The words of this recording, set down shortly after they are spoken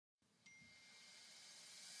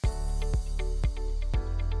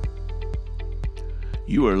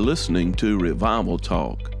You are listening to Revival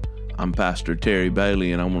Talk. I'm Pastor Terry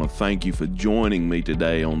Bailey, and I want to thank you for joining me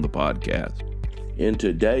today on the podcast. In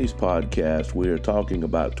today's podcast, we are talking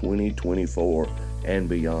about 2024 and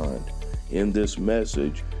beyond. In this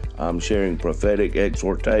message, I'm sharing prophetic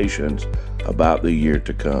exhortations about the year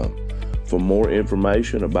to come. For more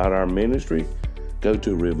information about our ministry, go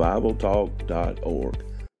to revivaltalk.org.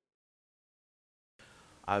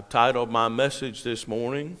 I've titled my message this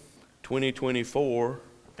morning, 2024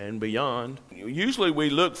 and beyond. Usually we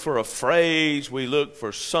look for a phrase, we look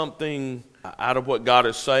for something out of what God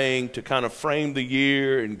is saying to kind of frame the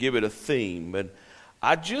year and give it a theme. But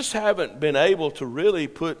I just haven't been able to really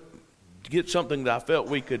get something that I felt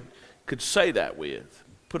we could say that with,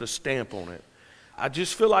 put a stamp on it. I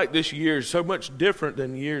just feel like this year is so much different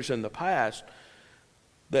than years in the past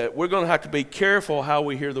that we're going to have to be careful how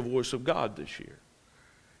we hear the voice of God this year.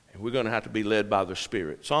 And we're going to have to be led by the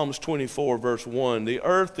Spirit. Psalms 24, verse 1, "The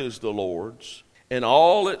earth is the Lord's, and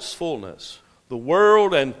all its fullness, the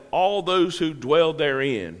world and all those who dwell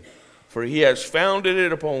therein. For he has founded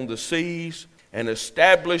it upon the seas and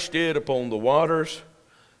established it upon the waters.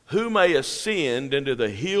 Who may ascend into the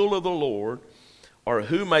hill of the Lord, or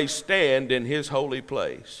who may stand in his holy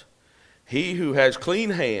place? He who has clean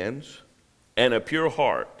hands and a pure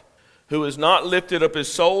heart, who has not lifted up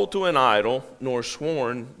his soul to an idol, nor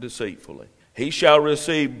sworn deceitfully. He shall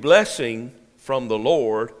receive blessing from the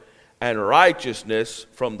Lord, and righteousness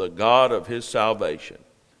from the God of his salvation.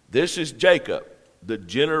 This is Jacob, the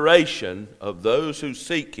generation of those who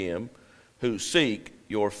seek him, who seek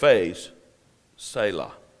your face,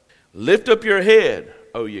 Selah. Lift up your head,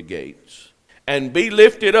 O ye gates, and be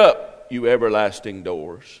lifted up, you everlasting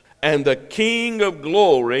doors, and the King of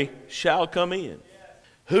glory shall come in."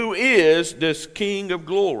 Who is this King of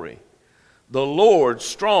glory? The Lord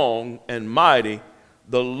strong and mighty,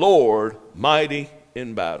 the Lord mighty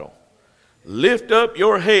in battle. Lift up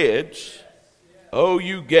your heads, O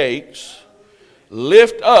you gates.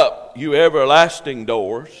 Lift up, you everlasting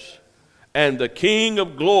doors, and the King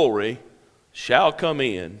of glory shall come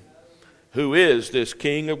in. Who is this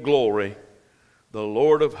King of glory? The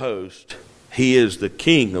Lord of hosts. He is the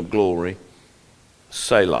King of glory.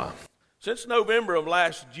 Selah. Since November of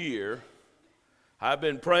last year, I've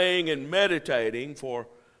been praying and meditating for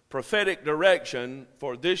prophetic direction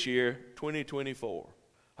for this year, 2024.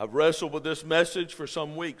 I've wrestled with this message for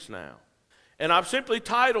some weeks now. And I've simply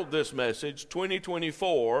titled this message,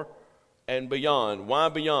 2024 and Beyond. Why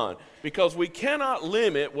beyond? Because we cannot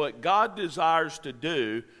limit what God desires to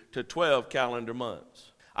do to 12 calendar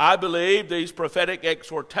months. I believe these prophetic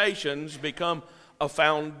exhortations become a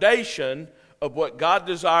foundation of what God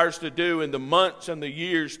desires to do in the months and the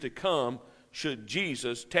years to come should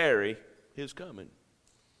Jesus tarry his coming.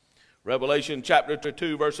 Revelation chapter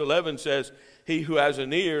 2 verse 11 says, "He who has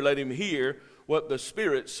an ear, let him hear what the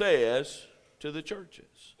Spirit says to the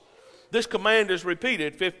churches." This command is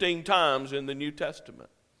repeated 15 times in the New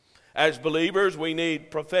Testament. As believers, we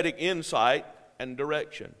need prophetic insight and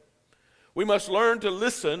direction. We must learn to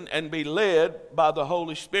listen and be led by the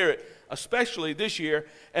Holy Spirit, especially this year.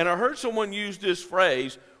 And I heard someone use this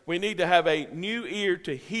phrase, we need to have a new ear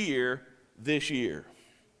to hear this year.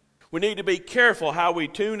 We need to be careful how we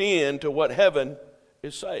tune in to what heaven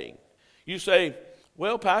is saying. You say,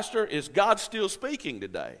 "Well, Pastor, is God still speaking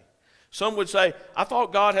today?" Some would say, "I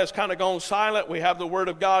thought God has kind of gone silent. We have the Word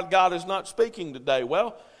of God. God is not speaking today."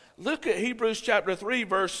 Well, look at Hebrews chapter 3,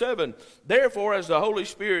 verse 7. "Therefore, as the Holy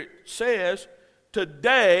Spirit says,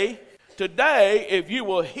 today, if you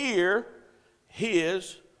will hear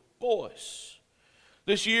his voice."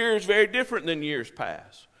 This year is very different than years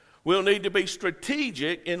past. We'll need to be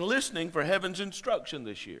strategic in listening for heaven's instruction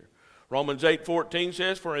this year. Romans 8:14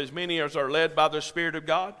 says, "For as many as are led by the Spirit of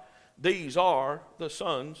God, these are the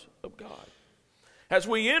sons of God." As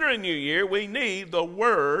we enter a new year, we need the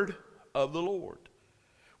word of the Lord.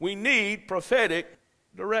 We need prophetic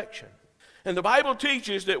direction. And the Bible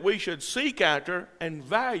teaches that we should seek after and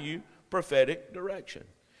value prophetic direction.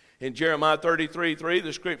 In Jeremiah 33:3,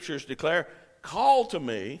 the scriptures declare, "Call to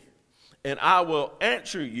me, and I will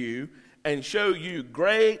answer you and show you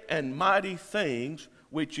great and mighty things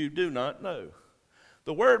which you do not know."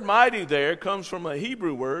 The word mighty there comes from a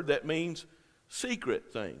Hebrew word that means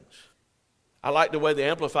secret things. I like the way the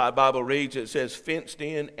Amplified Bible reads. It says, "fenced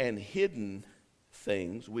in and hidden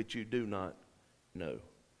things which you do not know."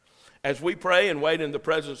 As we pray and wait in the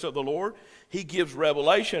presence of the Lord, he gives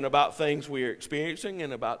revelation about things we are experiencing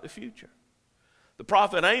and about the future. The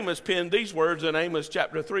prophet Amos penned these words in Amos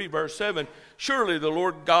chapter 3, verse 7, "Surely the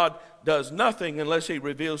Lord God does nothing unless he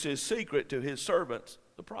reveals his secret to his servants,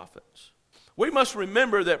 the prophets." We must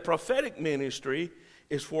remember that prophetic ministry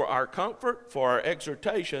is for our comfort, for our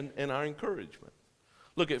exhortation, and our encouragement.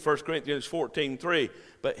 Look at 1 Corinthians 14:3.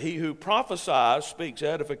 But he who prophesies speaks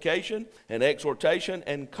edification and exhortation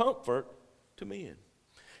and comfort to men.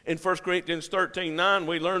 In 1 Corinthians 13:9,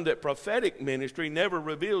 we learned that prophetic ministry never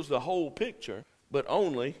reveals the whole picture, but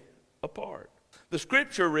only a part. The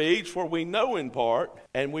scripture reads, for we know in part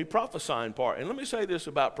and we prophesy in part. And let me say this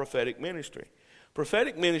about prophetic ministry.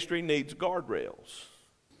 Prophetic ministry needs guardrails.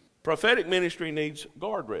 Prophetic ministry needs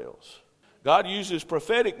guardrails. God uses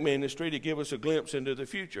prophetic ministry to give us a glimpse into the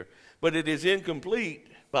future, but it is incomplete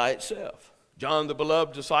by itself. John, the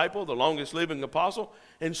beloved disciple, the longest living apostle,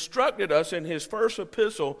 instructed us in his first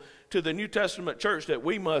epistle to the New Testament church that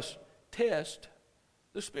we must test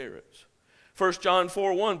the spirits. 1 John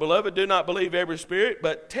 4:1, beloved, do not believe every spirit,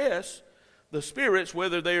 but test the spirits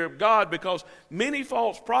whether they are of God, because many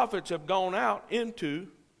false prophets have gone out into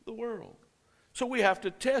the world. So we have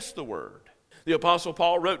to test the word. The Apostle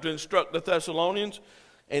Paul wrote to instruct the Thessalonians,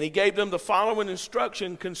 and he gave them the following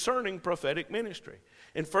instruction concerning prophetic ministry.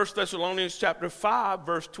 In 1 Thessalonians chapter 5,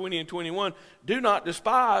 verse 20 and 21, do not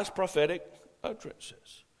despise prophetic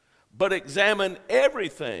utterances, but examine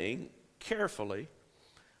everything carefully,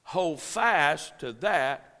 hold fast to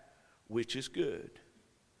that which is good.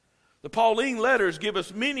 The Pauline letters give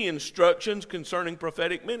us many instructions concerning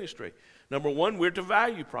prophetic ministry. Number one, we're to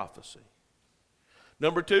value prophecy.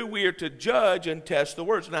 Number two, we are to judge and test the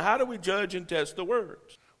words. Now, how do we judge and test the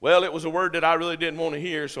words? Well, it was a word that I really didn't want to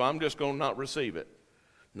hear, so I'm just going to not receive it.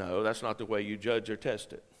 No, that's not the way you judge or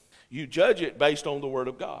test it. You judge it based on the word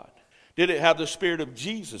of God. Did it have the Spirit of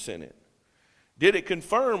Jesus in it? Did it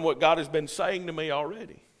confirm what God has been saying to me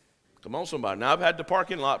already? Come on, somebody. Now, I've had the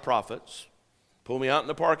parking lot prophets pull me out in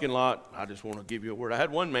the parking lot. I just want to give you a word. I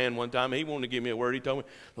had one man one time, he wanted to give me a word. He told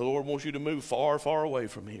me, the Lord wants you to move far, far away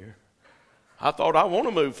from here. I thought, I want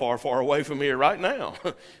to move far, far away from here right now.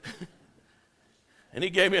 And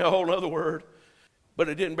he gave me a whole other word, but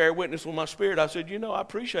it didn't bear witness with my spirit. I said, I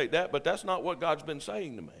appreciate that, but that's not what God's been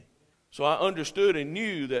saying to me. So I understood and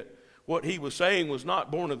knew that what he was saying was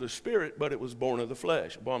not born of the Spirit, but it was born of the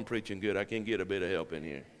flesh. Boy, I'm preaching good. I can get a bit of help in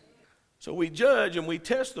here. So we judge and we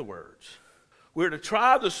test the words. We're to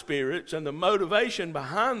try the spirits and the motivation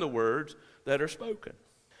behind the words that are spoken.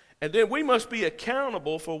 And then we must be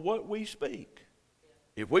accountable for what we speak.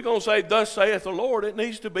 If we're going to say, thus saith the Lord, it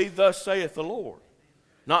needs to be, thus saith the Lord.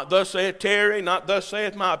 Not thus saith Terry, not thus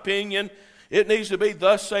saith my opinion. It needs to be,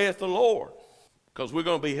 thus saith the Lord. Because we're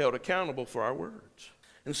going to be held accountable for our words.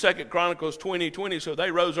 In 2 Chronicles 20:20, so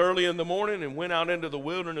they rose early in the morning and went out into the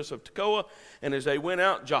wilderness of Tekoa. And as they went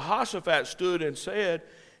out, Jehoshaphat stood and said,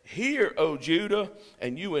 hear, O Judah,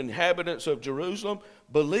 and you inhabitants of Jerusalem,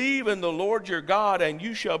 believe in the Lord your God, and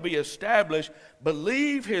you shall be established.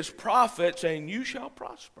 Believe his prophets, and you shall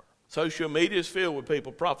prosper. Social media is filled with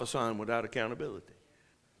people prophesying without accountability.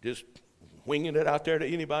 Just winging it out there to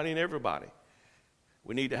anybody and everybody.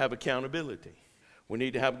 We need to have accountability. We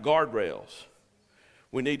need to have guardrails.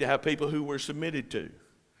 We need to have people who we're submitted to.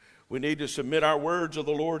 We need to submit our words of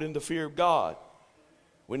the Lord in the fear of God.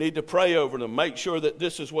 We need to pray over them, make sure that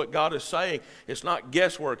this is what God is saying. It's not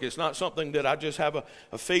guesswork. It's not something that I just have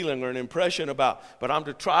a feeling or an impression about, but I'm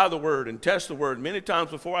to try the word and test the word. Many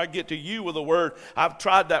times before I get to you with a word, I've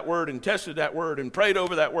tried that word and tested that word and prayed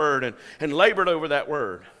over that word and labored over that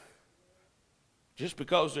word. Just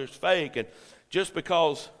because there's fake and just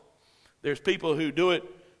because there's people who do it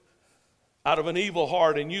out of an evil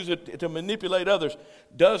heart and use it to manipulate others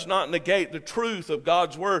does not negate the truth of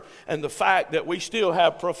God's word and the fact that we still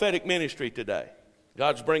have prophetic ministry today.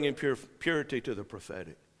 God's bringing purity to the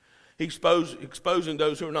prophetic. He's exposing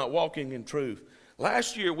those who are not walking in truth.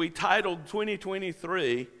 Last year we titled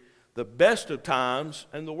 2023, The Best of Times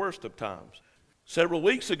and the Worst of Times. Several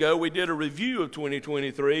weeks ago we did a review of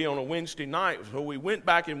 2023 on a Wednesday night. So we went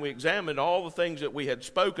back and we examined all the things that we had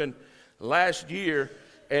spoken last year.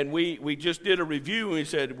 And we just did a review and we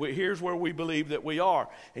said, here's where we believe that we are.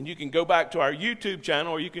 And you can go back to our YouTube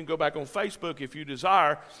channel or you can go back on Facebook if you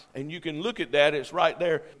desire. And you can look at that. It's right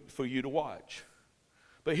there for you to watch.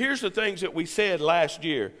 But here's the things that we said last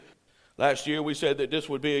year. Last year we said that this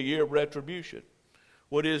would be a year of retribution.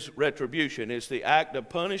 What is retribution? It's the act of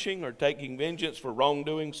punishing or taking vengeance for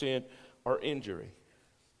wrongdoing, sin, or injury.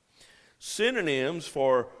 Synonyms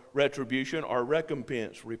for retribution are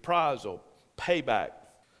recompense, reprisal, payback,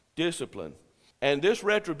 discipline. And this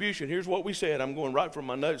retribution, here's what we said. I'm going right from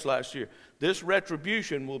my notes last year. This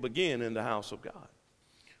retribution will begin in the house of God.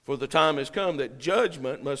 For the time has come that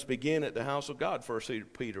judgment must begin at the house of God, 1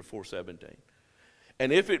 Peter 4:17.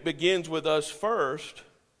 And if it begins with us first,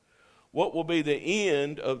 what will be the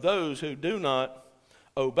end of those who do not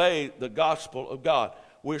obey the gospel of God.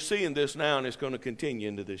 We're seeing this now, and it's going to continue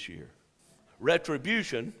into this year.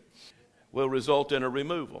 Retribution will result in a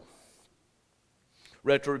removal.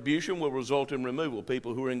 Retribution will result in removal.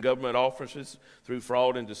 People who are in government offices through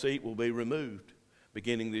fraud and deceit will be removed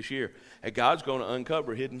beginning this year. And God's going to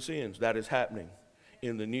uncover hidden sins. That is happening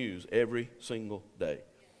in the news every single day.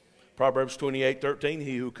 Proverbs 28:13,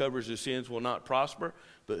 he who covers his sins will not prosper,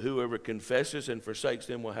 but whoever confesses and forsakes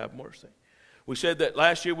them will have mercy. We said that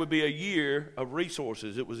last year would be a year of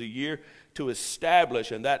resources. It was a year to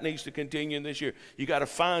establish, and that needs to continue in this year. You got to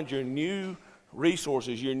find your new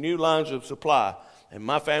resources, your new lines of supply. And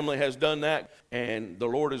my family has done that, and the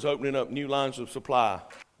Lord is opening up new lines of supply.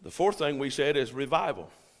 The fourth thing we said is revival.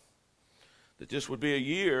 That this would be a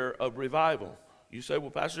year of revival. You say,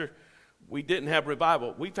 well, Pastor, we didn't have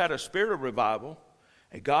revival. We've had a spirit of revival,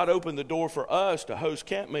 and God opened the door for us to host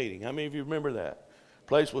camp meeting. How many of you remember that? The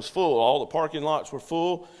place was full. All the parking lots were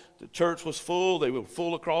full. The church was full. They were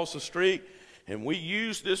full across the street. And we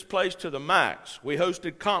used this place to the max. We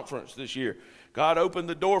hosted conference this year. God opened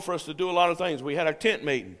the door for us to do a lot of things. We had a tent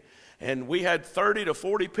meeting. And we had 30 to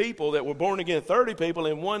 40 people that were born again, 30 people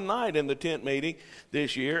in one night in the tent meeting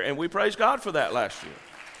this year. And we praised God for that last year.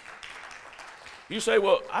 You say,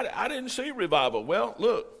 well, I didn't see revival. Well,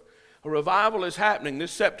 look, a revival is happening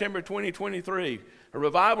this September 2023. A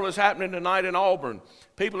revival is happening tonight in Auburn.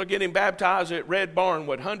 People are getting baptized at Red Barn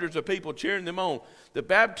with hundreds of people cheering them on. The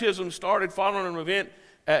baptism started following an event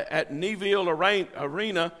at Neville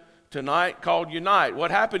Arena tonight called Unite.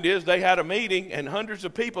 What happened is they had a meeting and hundreds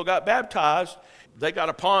of people got baptized. They got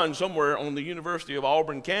a pond somewhere on the University of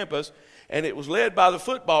Auburn campus, and it was led by the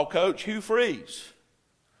football coach, Hugh Freeze.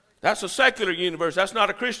 That's a secular university. That's not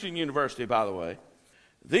a Christian university, by the way.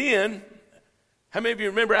 Then, how many of you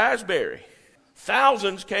remember Asbury?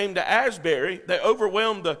 Thousands came to Asbury. They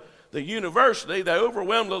overwhelmed the university. They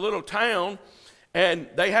overwhelmed the little town, and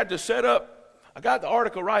they had to set up. I got the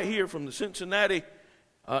article right here from the Cincinnati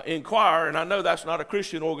Enquirer, and I know that's not a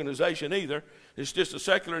Christian organization either. It's just a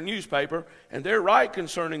secular newspaper, and they're right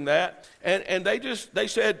concerning that. And they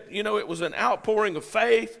said, you know, it was an outpouring of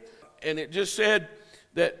faith, and it just said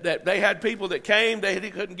that they had people that came. They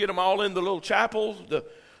couldn't get them all in the little chapel,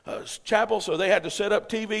 so they had to set up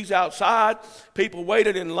TVs outside. People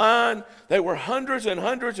waited in line. There were hundreds and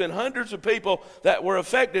hundreds and hundreds of people that were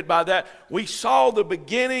affected by that. We saw the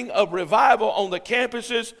beginning of revival on the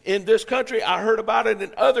campuses in this country. I heard about it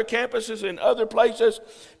in other campuses in other places.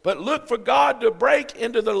 But look for God to break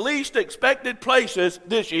into the least expected places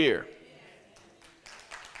this year.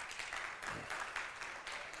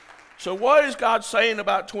 So what is God saying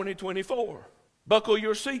about 2024? Buckle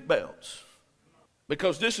your seatbelts,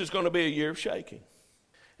 because this is going to be a year of shaking.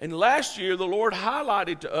 And last year, the Lord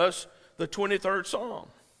highlighted to us the 23rd Psalm.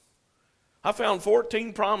 I found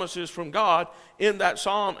 14 promises from God in that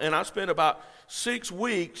Psalm, and I spent about 6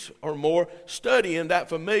 weeks or more studying that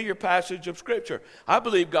familiar passage of Scripture. I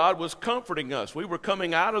believe God was comforting us. We were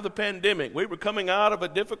coming out of the pandemic. We were coming out of a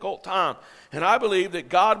difficult time. And I believe that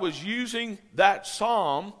God was using that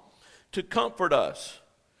Psalm to comfort us.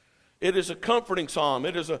 It is a comforting psalm.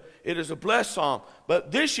 It is a blessed psalm.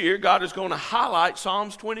 But this year, God is going to highlight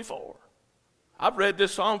Psalms 24. I've read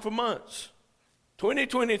this psalm for months.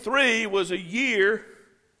 2023 was a year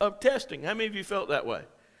of testing. How many of you felt that way?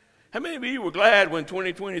 How many of you were glad when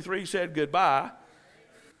 2023 said goodbye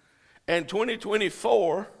and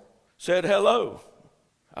 2024 said hello?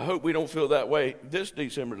 I hope we don't feel that way this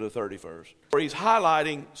December the 31st. Where he's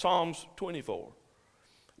highlighting Psalms 24.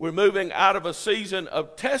 We're moving out of a season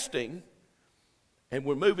of testing, and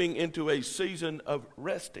we're moving into a season of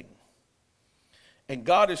resting. And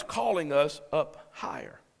God is calling us up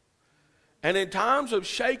higher. And in times of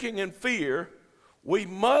shaking and fear, we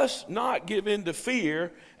must not give in to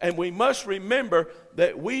fear, and we must remember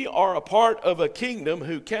that we are a part of a kingdom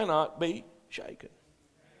who cannot be shaken.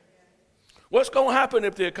 What's going to happen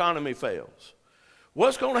if the economy fails?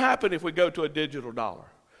 What's going to happen if we go to a digital dollar?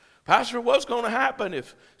 Pastor, what's going to happen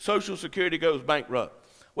if Social Security goes bankrupt?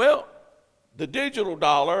 Well, the digital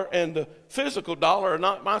dollar and the physical dollar are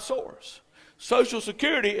not my source. Social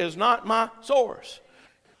Security is not my source.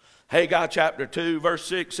 Haggai chapter 2 verse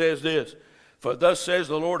 6 says this: For thus says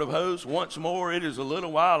the Lord of hosts, once more it is a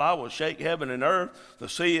little while, I will shake heaven and earth, the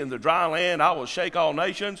sea and the dry land. I will shake all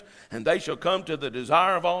nations, and they shall come to the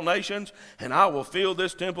desire of all nations. And I will fill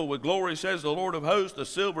this temple with glory, says the Lord of hosts. The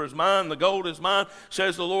silver is mine, the gold is mine,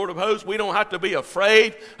 says the Lord of hosts. We don't have to be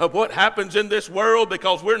afraid of what happens in this world,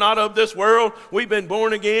 because we're not of this world. We've been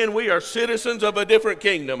born again. We are citizens of a different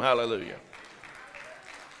kingdom. Hallelujah.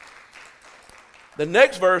 The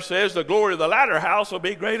next verse says the glory of the latter house will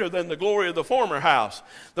be greater than the glory of the former house.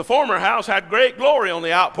 The former house had great glory on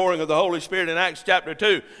the outpouring of the Holy Spirit in Acts chapter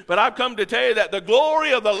 2. But I've come to tell you that the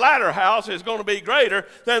glory of the latter house is going to be greater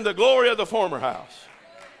than the glory of the former house.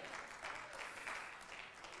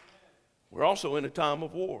 We're also in a time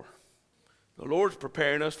of war. The Lord's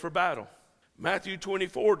preparing us for battle. Matthew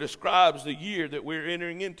 24 describes the year that we're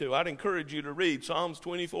entering into. I'd encourage you to read Psalms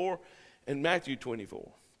 24 and Matthew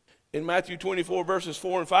 24. In Matthew 24, verses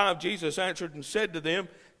 4 and 5, Jesus answered and said to them,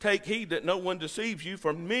 "Take heed that no one deceives you,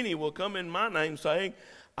 for many will come in my name, saying,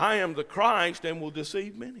 'I am the Christ,' and will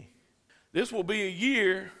deceive many." This will be a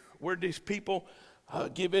year where these people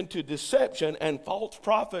give into deception, and false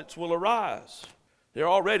prophets will arise. They're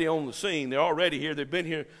already on the scene. They're already here. They've been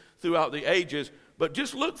here throughout the ages. But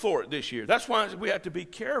just look for it this year. That's why we have to be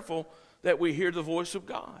careful that we hear the voice of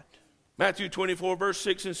God. Matthew 24, verse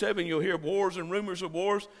 6 and 7, you'll hear wars and rumors of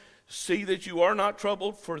wars. See that you are not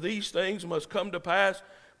troubled, for these things must come to pass,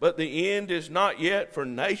 but the end is not yet. For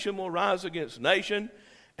nation will rise against nation,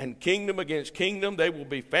 and kingdom against kingdom. There will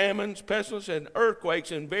be famines, pestilence, and earthquakes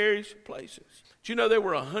in various places. Do you know there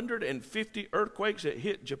were 150 earthquakes that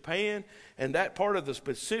hit Japan and that part of the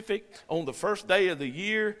Pacific on the first day of the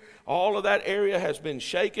year? All of that area has been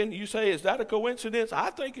shaken. You say, is that a coincidence? I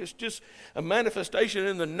think it's just a manifestation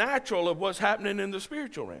in the natural of what's happening in the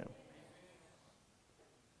spiritual realm.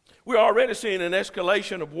 We're already seeing an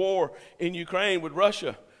escalation of war in Ukraine with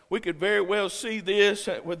Russia. We could very well see this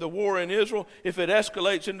with the war in Israel if it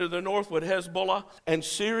escalates into the north with Hezbollah and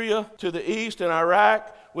Syria to the east and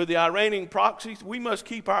Iraq with the Iranian proxies. We must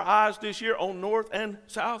keep our eyes this year on North and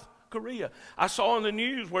South Korea. I saw in the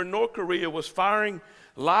news where North Korea was firing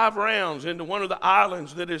live rounds into one of the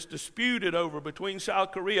islands that is disputed over between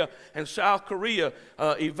South Korea, and South Korea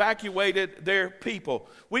evacuated their people.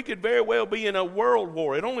 We could very well be in a world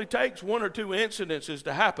war. It only takes one or two incidences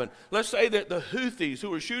to happen. Let's say that the Houthis,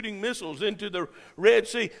 who are shooting missiles into the Red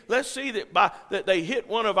Sea, let's see that they hit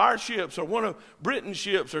one of our ships or one of Britain's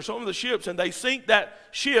ships or some of the ships, and they sink that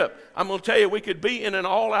ship. I'm going to tell you, we could be in an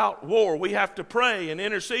all-out war. We have to pray and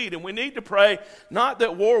intercede, and we need to pray not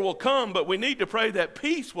that war will come, but we need to pray that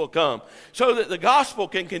peace will come so that the gospel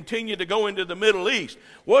can continue to go into the Middle East.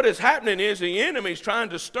 What is happening is the enemy's trying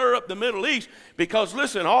to stir up the Middle East because,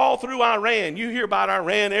 listen, all through Iran, you hear about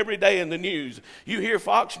Iran every day in the news. You hear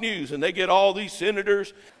Fox News, and they get all these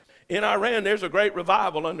senators. In Iran, there's a great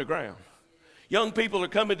revival underground. Young people are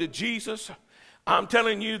coming to Jesus. I'm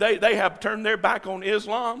telling you, they have turned their back on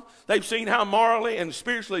Islam. They've seen how morally and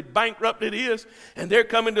spiritually bankrupt it is, and they're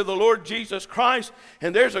coming to the Lord Jesus Christ,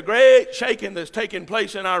 and there's a great shaking that's taking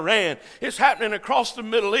place in Iran. It's happening across the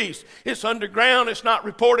Middle East. It's underground. It's not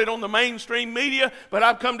reported on the mainstream media, but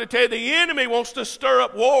I've come to tell you the enemy wants to stir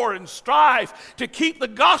up war and strife to keep the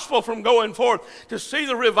gospel from going forth, to see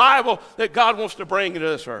the revival that God wants to bring into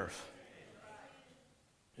this earth.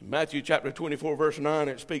 In Matthew chapter 24, verse 9,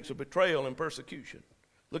 it speaks of betrayal and persecution.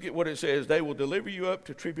 Look at what it says. They will deliver you up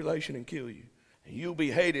to tribulation and kill you, and you'll be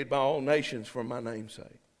hated by all nations for my name's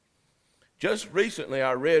sake. Just recently,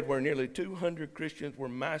 I read where nearly 200 Christians were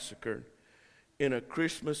massacred in a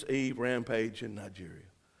Christmas Eve rampage in Nigeria.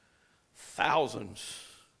 Thousands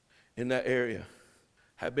in that area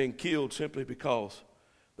have been killed simply because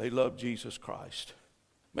they love Jesus Christ.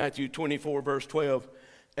 Matthew 24, verse 12,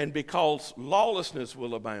 and because lawlessness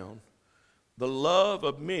will abound, the love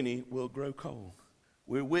of many will grow cold.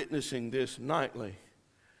 We're witnessing this nightly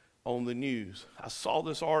on the news. I saw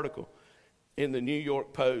this article in the New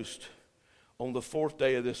York Post on the fourth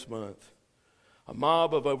day of this month. A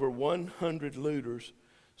mob of over 100 looters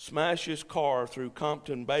smashes car through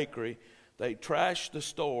Compton Bakery. They trashed the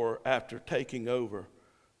store after taking over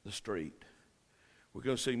the street. We're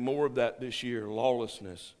going to see more of that this year,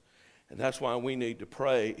 lawlessness. And that's why we need to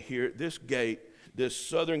pray here at this gate, this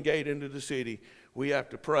southern gate into the city. We have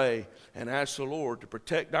to pray and ask the Lord to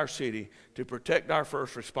protect our city, to protect our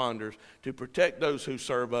first responders, to protect those who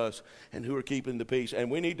serve us and who are keeping the peace.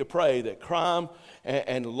 And we need to pray that crime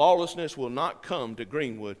and lawlessness will not come to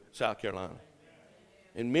Greenwood, South Carolina.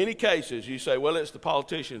 In many cases, you say, well, it's the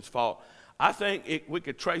politicians' fault. I think we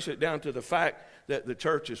could trace it down to the fact that the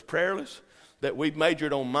church is prayerless, that we've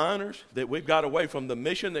majored on minors, that we've got away from the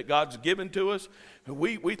mission that God's given to us.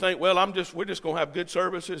 We think, well, we're just going to have good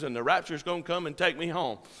services and the rapture's going to come and take me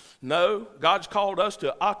home. No, God's called us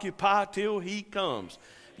to occupy till he comes.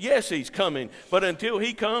 Yes, he's coming. But until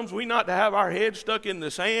he comes, we're not to have our heads stuck in the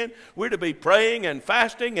sand. We're to be praying and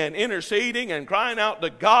fasting and interceding and crying out to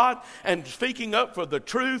God and speaking up for the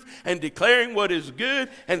truth and declaring what is good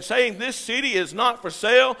and saying this city is not for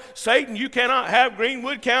sale. Satan, you cannot have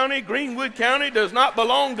Greenwood County. Greenwood County does not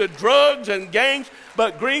belong to drugs and gangs,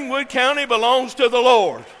 but Greenwood County belongs to the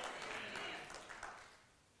Lord.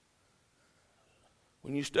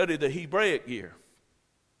 When you study the Hebraic year,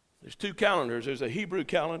 there's two calendars. There's a Hebrew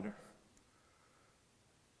calendar,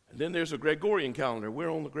 and then there's a Gregorian calendar.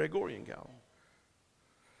 We're on the Gregorian calendar.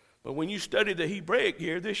 But when you study the Hebraic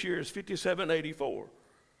year, this year is 5784.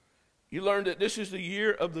 You learn that this is the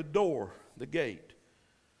year of the door, the gate.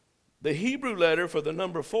 The Hebrew letter for the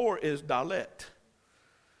number 4 is Dalet,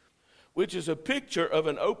 which is a picture of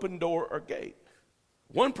an open door or gate.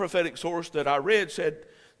 One prophetic source that I read said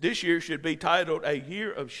this year should be titled A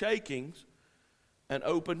Year of Shakings and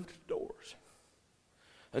Opened Doors.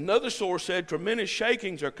 Another source said tremendous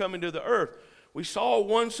shakings are coming to the earth. We saw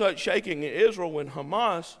one such shaking in Israel when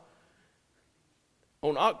Hamas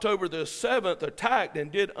on October the 7th attacked and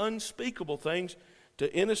did unspeakable things to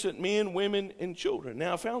innocent men, women, and children.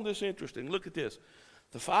 Now I found this interesting. Look at this.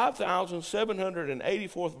 The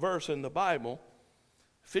 5,784th verse in the Bible,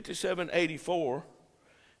 5784,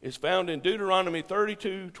 is found in Deuteronomy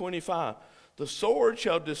 32:25. The sword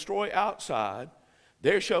shall destroy outside.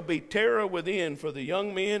 There shall be terror within for the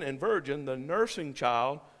young men and virgin, the nursing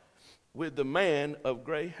child with the man of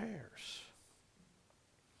gray hairs.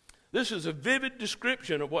 This is a vivid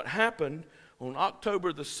description of what happened on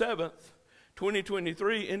October the 7th,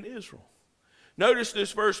 2023 in Israel. Notice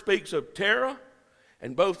this verse speaks of terror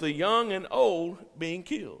and both the young and old being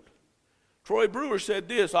killed. Troy Brewer said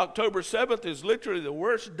this, October 7th is literally the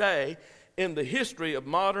worst day in the history of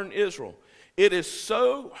modern Israel. It is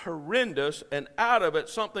so horrendous, and out of it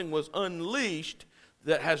something was unleashed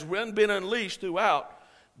that has been unleashed throughout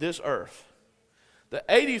this earth. The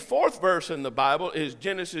 84th verse in the Bible is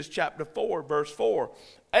Genesis chapter 4, verse 4.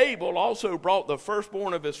 Abel also brought the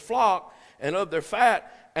firstborn of his flock and of their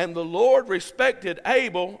fat, and the Lord respected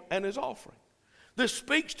Abel and his offering. This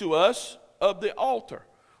speaks to us of the altar.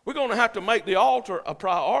 We're going to have to make the altar a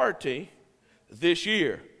priority this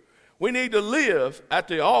year. We need to live at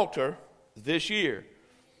the altar this year.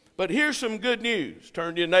 But here's some good news.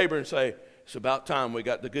 Turn to your neighbor and say, it's about time we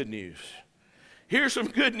got the good news. Here's some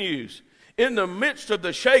good news. In the midst of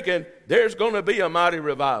the shaking, there's going to be a mighty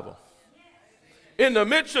revival. In the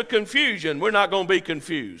midst of confusion, we're not going to be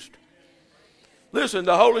confused. Listen,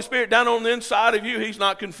 the Holy Spirit down on the inside of you, he's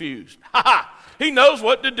not confused. He knows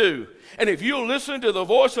what to do. And if you'll listen to the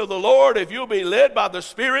voice of the Lord, if you'll be led by the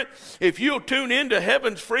Spirit, if you'll tune into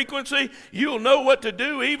heaven's frequency, you'll know what to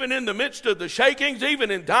do even in the midst of the shakings, even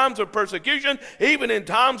in times of persecution, even in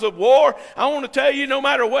times of war. I want to tell you, no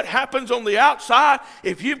matter what happens on the outside,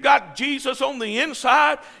 if you've got Jesus on the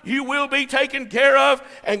inside, you will be taken care of,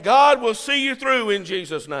 and God will see you through in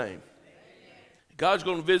Jesus' name. God's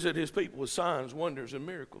going to visit his people with signs, wonders, and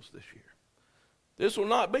miracles this year. This will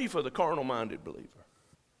not be for the carnal-minded believer,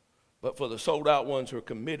 but for the sold-out ones who are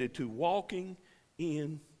committed to walking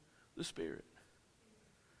in the Spirit.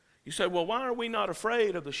 You say, well, why are we not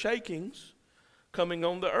afraid of the shakings coming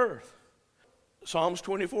on the earth? Psalms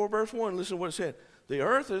 24, verse 1, listen to what it said. The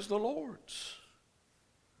earth is the Lord's,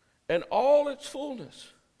 and all its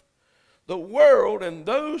fullness, the world and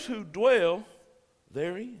those who dwell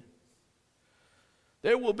therein.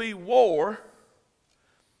 There will be war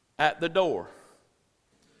at the door.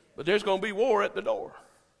 But there's going to be war at the door.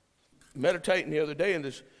 Meditating the other day, and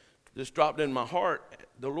this dropped in my heart.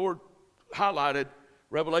 The Lord highlighted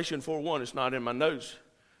Revelation 4:1. It's not in my notes,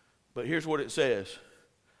 but here's what it says.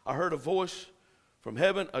 I heard a voice from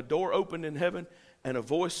heaven, a door opened in heaven, and a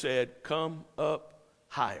voice said, come up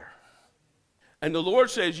higher. And the Lord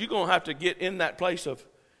says, you're going to have to get in that place of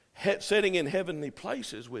sitting in heavenly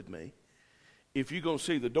places with me if you're going to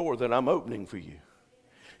see the door that I'm opening for you.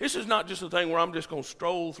 This is not just a thing where I'm just going to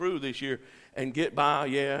stroll through this year and get by,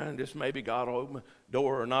 and just maybe God will open a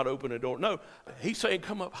door or not open a door. No, he's saying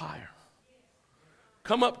come up higher.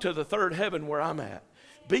 Come up to the third heaven where I'm at.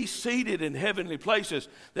 Be seated in heavenly places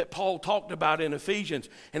that Paul talked about in Ephesians.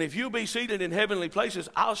 And if you'll be seated in heavenly places,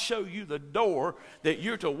 I'll show you the door that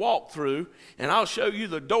you're to walk through, and I'll show you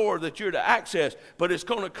the door that you're to access. But it's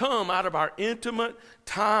going to come out of our intimate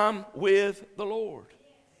time with the Lord.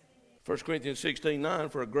 1 Corinthians 16:9,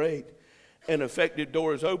 for a great and effective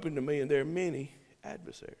door is open to me, and there are many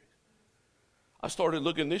adversaries. I started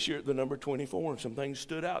looking this year at the number 24, and some things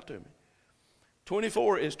stood out to me.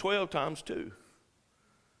 24 is 12 times 2.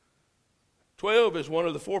 12 is one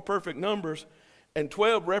of the 4 perfect numbers, and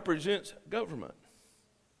 12 represents government.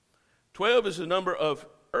 12 is the number of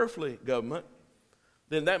earthly government.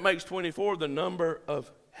 Then that makes 24 the number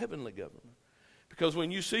of heavenly government. Because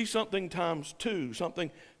when you see something times two,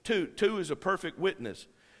 two is a perfect witness.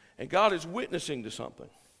 And God is witnessing to something.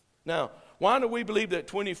 Now, why do we believe that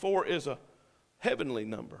 24 is a heavenly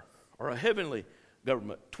number or a heavenly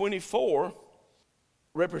government? 24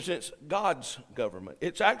 represents God's government.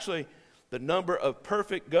 It's actually the number of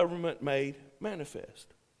perfect government made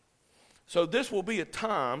manifest. So this will be a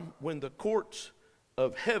time when the courts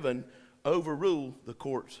of heaven overrule the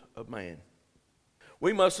courts of man.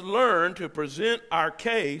 We must learn to present our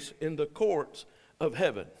case in the courts of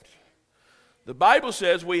heaven. The Bible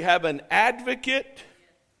says we have an advocate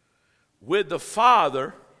with the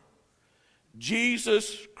Father,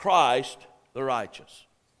 Jesus Christ the righteous.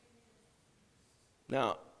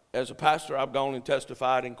 Now, as a pastor, I've gone and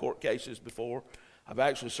testified in court cases before. I've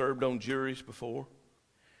actually served on juries before.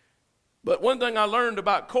 But one thing I learned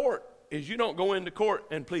about court is you don't go into court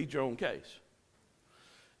and plead your own case.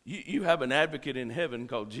 You have an advocate in heaven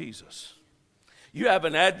called Jesus. You have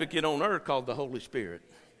an advocate on earth called the Holy Spirit.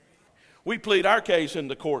 We plead our case in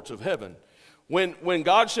the courts of heaven. When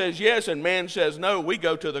God says yes and man says no, we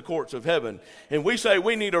go to the courts of heaven. And we say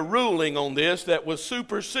we need a ruling on this that will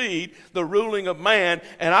supersede the ruling of man.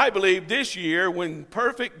 And I believe this year, when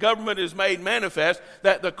perfect government is made manifest,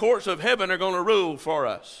 that the courts of heaven are going to rule for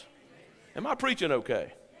us. Am I preaching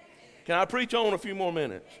okay? Can I preach on a few more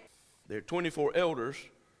minutes? There are 24 elders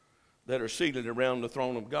that are seated around the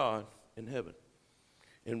throne of God in heaven.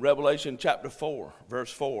 In Revelation chapter 4,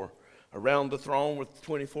 verse 4, around the throne with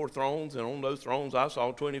 24 thrones, and on those thrones I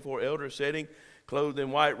saw 24 elders sitting, clothed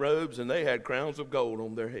in white robes, and they had crowns of gold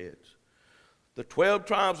on their heads. The 12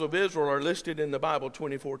 tribes of Israel are listed in the Bible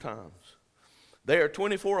 24 times. There are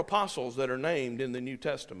 24 apostles that are named in the New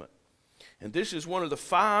Testament. And this is one of the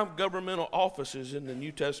 5 governmental offices in the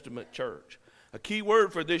New Testament church. A key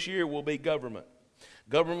word for this year will be government.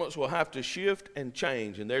 Governments will have to shift and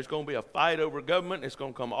change, and there's going to be a fight over government. It's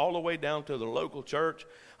going to come all the way down to the local church.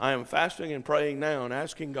 I am fasting and praying now and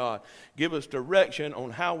asking God, give us direction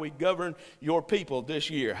on how we govern your people this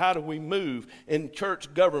year. How do we move in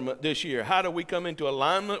church government this year? How do we come into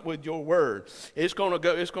alignment with your word? It's going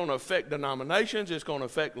to affect denominations. It's going to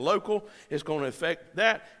affect local. It's going to affect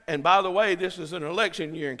that. And by the way, this is an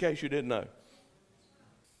election year in case you didn't know.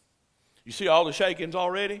 You see all the shakings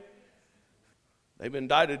already? They've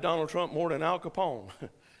indicted Donald Trump more than Al Capone.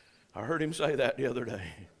 I heard him say that the other day.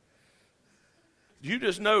 You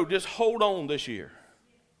just know, just hold on this year.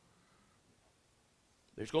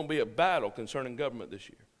 There's going to be a battle concerning government this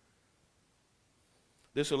year.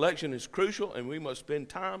 This election is crucial, and we must spend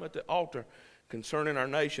time at the altar concerning our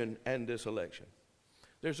nation and this election.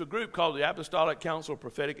 There's a group called the Apostolic Council of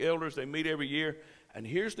Prophetic Elders. They meet every year, and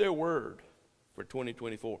here's their word for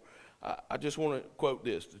 2024. I just want to quote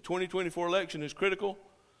this. The 2024 election is critical.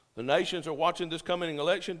 The nations are watching this coming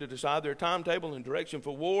election to decide their timetable and direction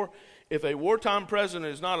for war. If a wartime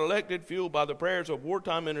president is not elected, fueled by the prayers of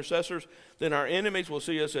wartime intercessors, then our enemies will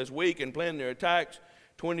see us as weak and plan their attacks.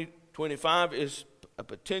 2025 is a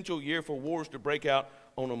potential year for wars to break out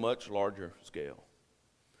on a much larger scale.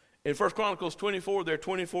 In 1 Chronicles 24, there are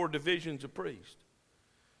 24 divisions of priests.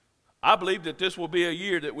 I believe that this will be a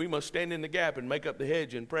year that we must stand in the gap and make up the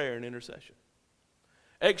hedge in prayer and intercession.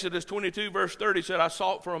 Exodus 22 verse 30 said, I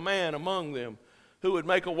sought for a man among them who would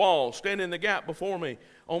make a wall, stand in the gap before me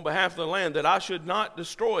on behalf of the land, that I should not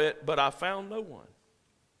destroy it, but I found no one.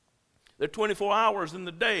 There are 24 hours in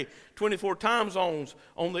the day, 24 time zones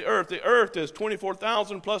on the earth. The earth is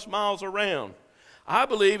 24,000 plus miles around. I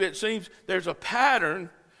believe it seems there's a pattern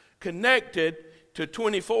connected to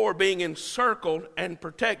 24 being encircled and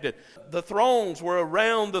protected. The thrones were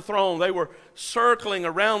around the throne. They were circling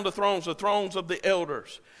around the thrones of the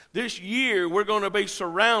elders. This year we're going to be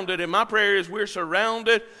surrounded, and my prayer is we're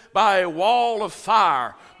surrounded by a wall of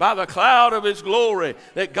fire, by the cloud of His glory,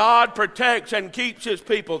 that God protects and keeps His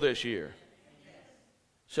people this year.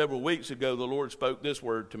 Several weeks ago, the Lord spoke this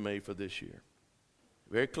word to me for this year.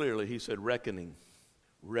 Very clearly, He said, reckoning.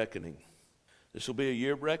 Reckoning. This will be a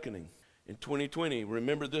year of reckoning. In 2020,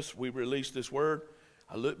 remember this, we released this word.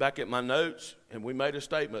 I looked back at my notes, and we made a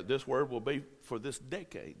statement. This word will be for this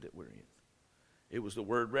decade that we're in. It was the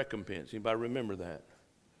word recompense. Anybody remember that?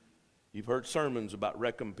 You've heard sermons about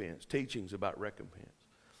recompense, teachings about recompense.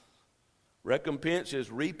 Recompense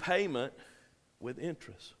is repayment with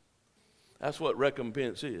interest. That's what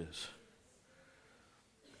recompense is.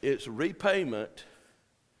 It's repayment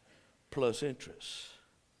plus interest.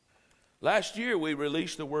 Last year, we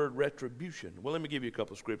released the word retribution. Well, let me give you a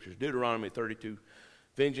couple of scriptures. Deuteronomy 32,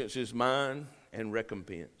 vengeance is mine and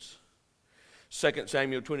recompense. 2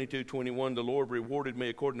 Samuel 22:21, the Lord rewarded me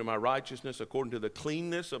according to my righteousness, according to the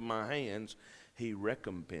cleanness of my hands, he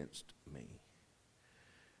recompensed me.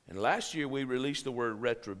 And last year we released the word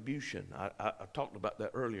retribution. I talked about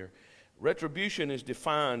that earlier. Retribution is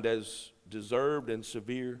defined as deserved and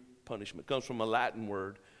severe punishment. It comes from a Latin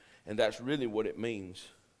word, and that's really what it means.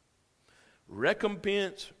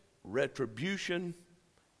 Recompense, retribution,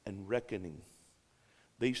 and reckoning.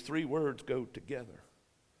 These three words go together.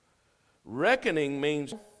 Reckoning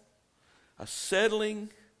means a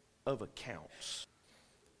settling of accounts.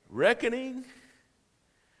 Reckoning,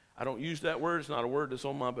 I don't use that word. It's not a word that's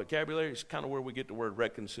on my vocabulary. It's kind of where we get the word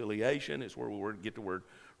reconciliation. It's where we get the word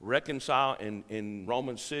reconcile. In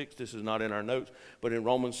Romans 6, this is not in our notes, but in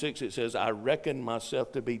Romans 6 it says, I reckon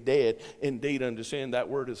myself to be dead indeed unto sin. That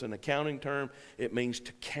word is an accounting term. It means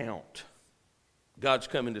to count. God's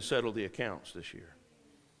coming to settle the accounts this year.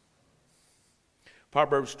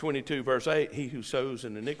 Proverbs 22 verse 8, he who sows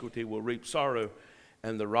in iniquity will reap sorrow,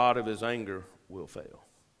 and the rod of his anger will fail.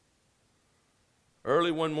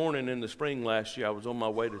 Early one morning in the spring last year, I was on my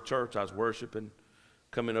way to church. I was worshiping,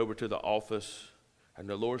 coming over to the office, and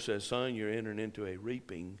the Lord says, son, you're entering into a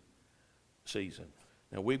reaping season.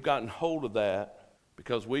 Now, we've gotten hold of that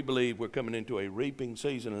because we believe we're coming into a reaping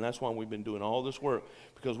season, and that's why we've been doing all this work,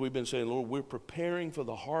 because we've been saying, Lord, we're preparing for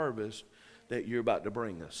the harvest that you're about to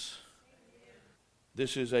bring us.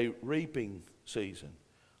 This is a reaping season.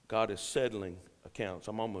 God is settling accounts.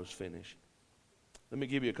 I'm almost finished. Let me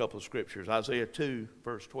give you a couple of scriptures. Isaiah 2,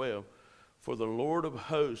 verse 12. For the Lord of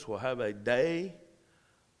hosts will have a day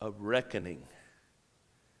of reckoning.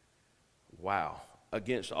 Wow.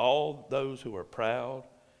 Against all those who are proud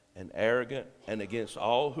and arrogant, and against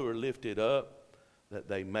all who are lifted up, that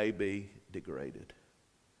they may be degraded.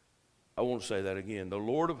 I want to say that again. The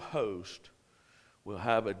Lord of hosts will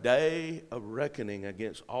have a day of reckoning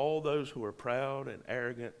against all those who are proud and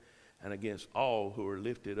arrogant, and against all who are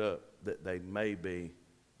lifted up, that they may be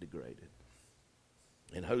degraded.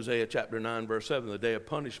 In Hosea chapter 9, verse 7, the day of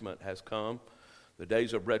punishment has come. The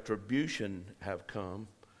days of retribution have come.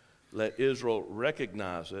 Let Israel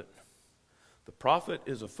recognize it. The prophet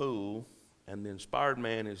is a fool, and the inspired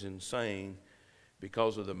man is insane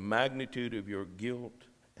because of the magnitude of your guilt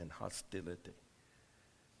and hostility.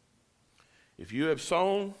 If you have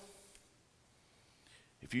sown,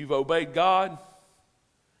 if you've obeyed God,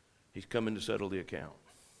 he's coming to settle the account.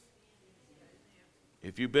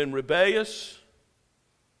 If you've been rebellious,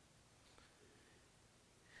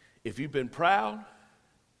 if you've been proud,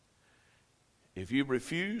 if you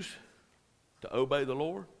refuse to obey the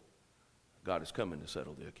Lord, God is coming to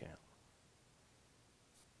settle the account.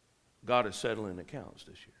 God is settling accounts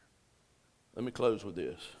this year. Let me close with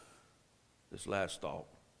this last thought.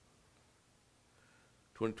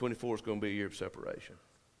 2024 is going to be a year of separation.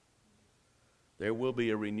 There will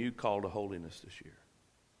be a renewed call to holiness this year.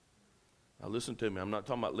 Now listen to me. I'm not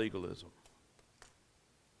talking about legalism.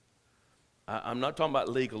 I'm not talking about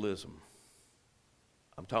legalism.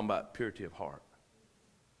 I'm talking about purity of heart.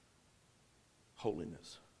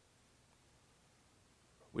 Holiness.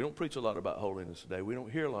 We don't preach a lot about holiness today. We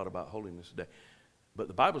don't hear a lot about holiness today. But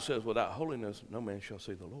the Bible says without holiness, no man shall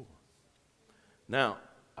see the Lord. Now,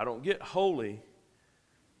 I don't get holy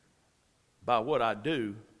by what I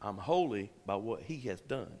do. I'm holy by what he has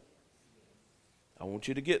done. I want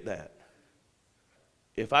you to get that.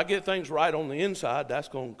 If I get things right on the inside, that's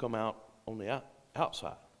going to come out on the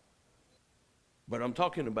outside. But I'm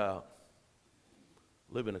talking about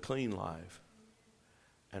living a clean life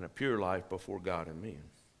and a pure life before God and men.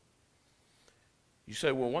 You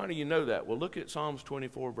say, well, why do you know that? Well, look at Psalms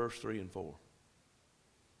 24, verse 3 and 4.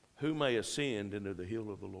 Who may ascend into the hill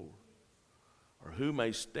of the Lord? Or who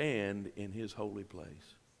may stand in his holy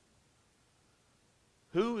place?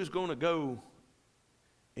 Who is going to go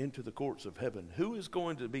into the courts of heaven? Who is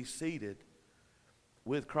going to be seated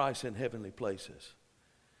with Christ in heavenly places?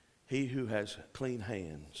 He who has clean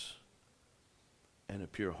hands and a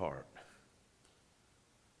pure heart.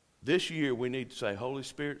 This year we need to say, Holy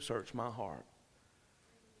Spirit, search my heart.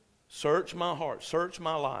 Search my heart. Search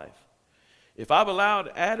my life. If I've allowed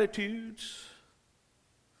attitudes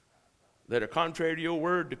that are contrary to your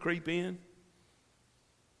word to creep in,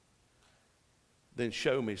 then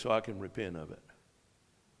show me so I can repent of it.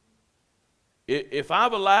 If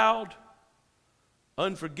I've allowed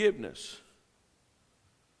unforgiveness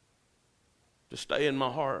to stay in my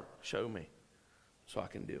heart, show me so I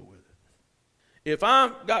can deal with it. If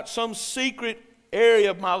I've got some secret area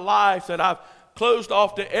of my life that I've closed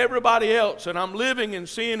off to everybody else and I'm living in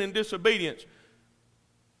sin and disobedience,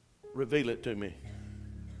 reveal it to me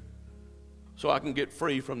so I can get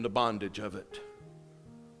free from the bondage of it.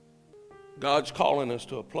 God's calling us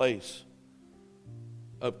to a place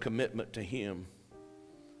of commitment to Him,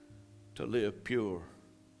 to live pure,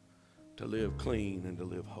 to live clean, and to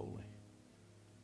live holy.